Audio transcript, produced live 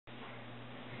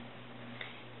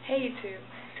Hey YouTube,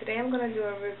 today I'm going to do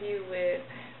a review with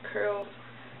Curls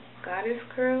Goddess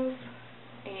Curls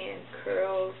and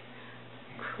Curls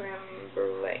Creme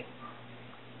Brulee.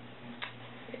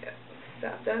 Yeah. So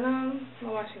I've done my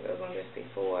washing goes on this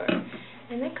before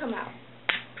and they come out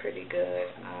pretty good,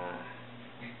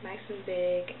 nice and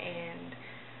big, and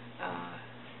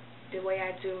the way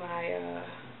I do my,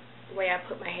 the way I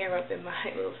put my hair up in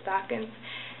my little stockings,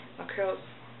 my curls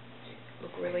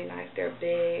look really nice. They're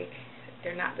big.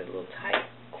 They're not the little tight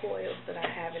coils that I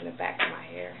have in the back of my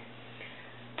hair.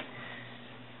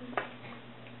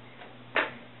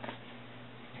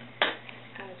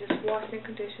 I just washed and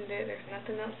conditioned it. There's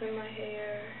nothing else in my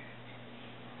hair.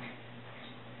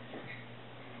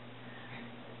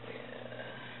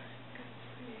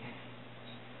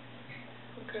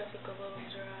 My curls look a little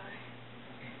dry.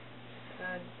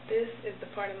 This is the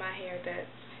part of my hair that's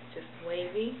just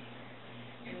wavy,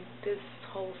 and this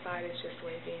whole side is just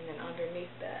wavy, and then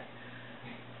underneath that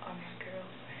are my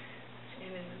curls,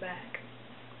 and in the back.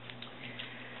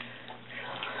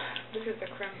 So this is the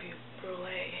creme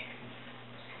brulee.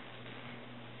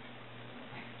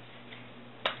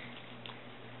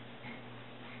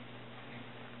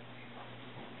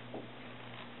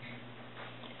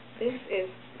 This is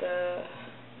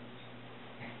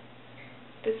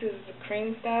the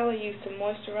cream style I use to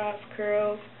moisturize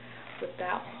curls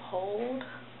without hold.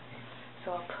 So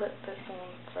I'll put this on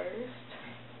first.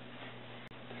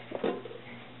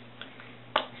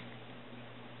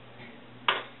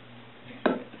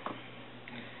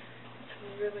 It's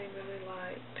really, really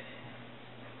light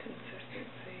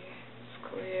consistency. It's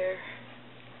clear.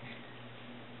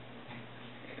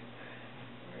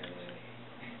 Really,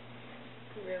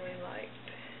 really light.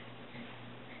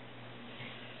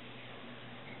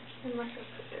 And like I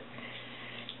said,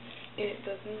 it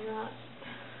does not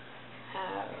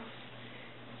have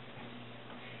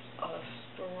a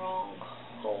strong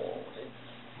hold.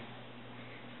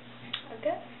 I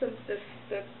guess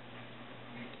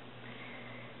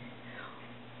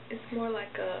it's more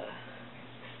like a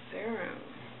serum,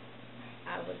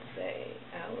 I would say.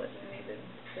 I wouldn't even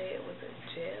say it was a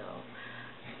gel,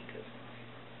 because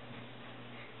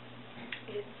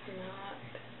it's not,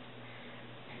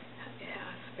 it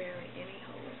has barely any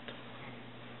hold.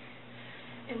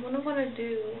 And what I'm going to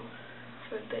do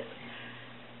for this,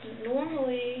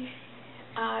 normally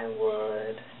I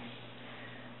would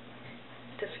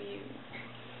diffuse,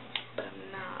 but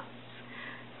I'm not.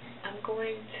 I'm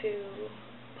going to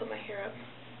put my hair up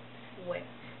wet.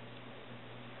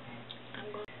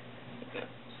 I'm going to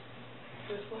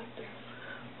just like this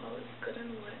while it's good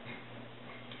and wet.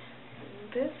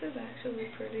 And this is actually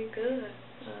pretty good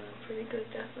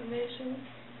definition.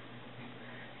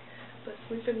 But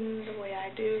sweeping the way I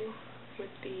do with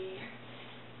the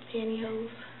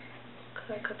pantyhose,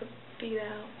 cut the feet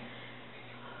out.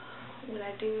 When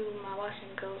I do my wash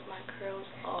and goes, my curls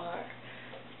are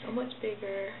so much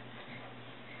bigger.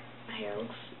 My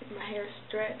hair is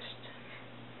stretched.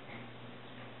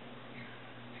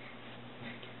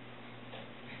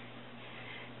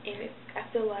 And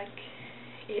I feel like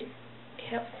it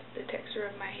helps the texture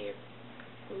of my hair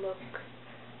look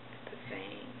the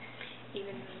same.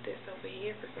 Even this over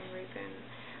here, for some reason,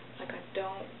 like, I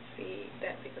don't see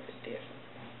that big of a difference.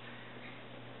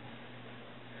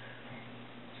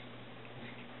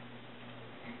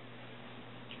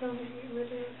 Trying to get rid of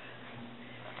this.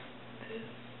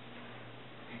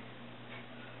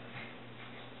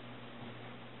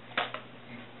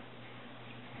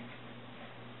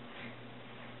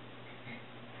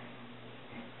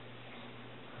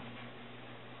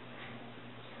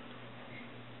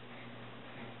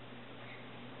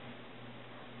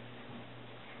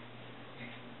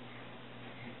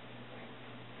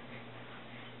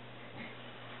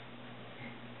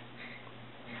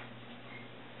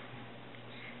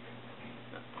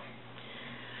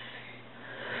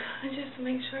 And just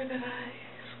make sure that I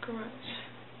scrunch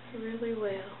really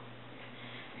well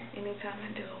anytime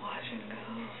I do a wash and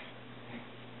go,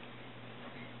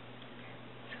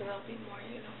 so they'll be more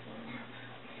uniform.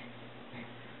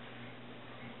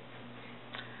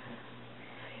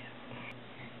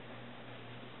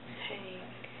 Hang.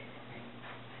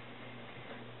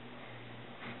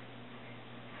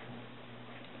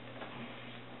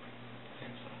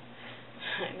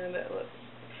 I know that looks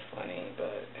funny,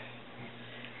 but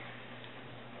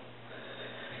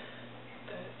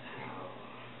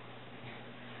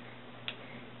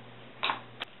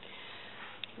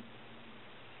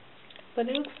but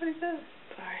it looks pretty good.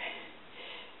 Sorry.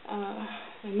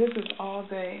 And this is all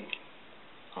day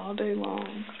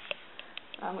long.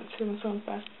 I went to my son's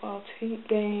basketball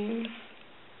game.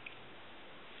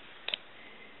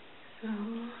 So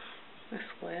I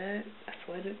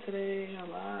sweated today a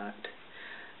lot.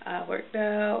 I worked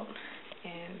out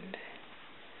and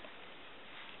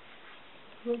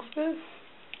looks good.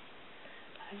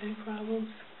 I have any problems.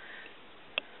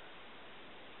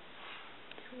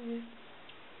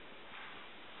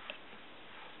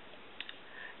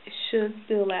 It should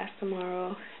still last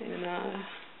tomorrow and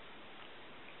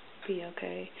be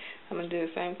okay. I'm gonna do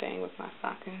the same thing with my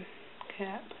stocking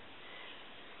cap.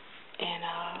 And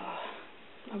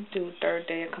I'll do a third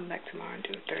day. I'll come back tomorrow and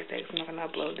do a third day because I'm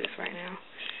not gonna upload this right now.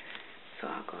 So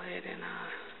I'll go ahead and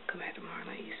come back tomorrow and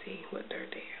let you see what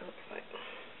third day looks like.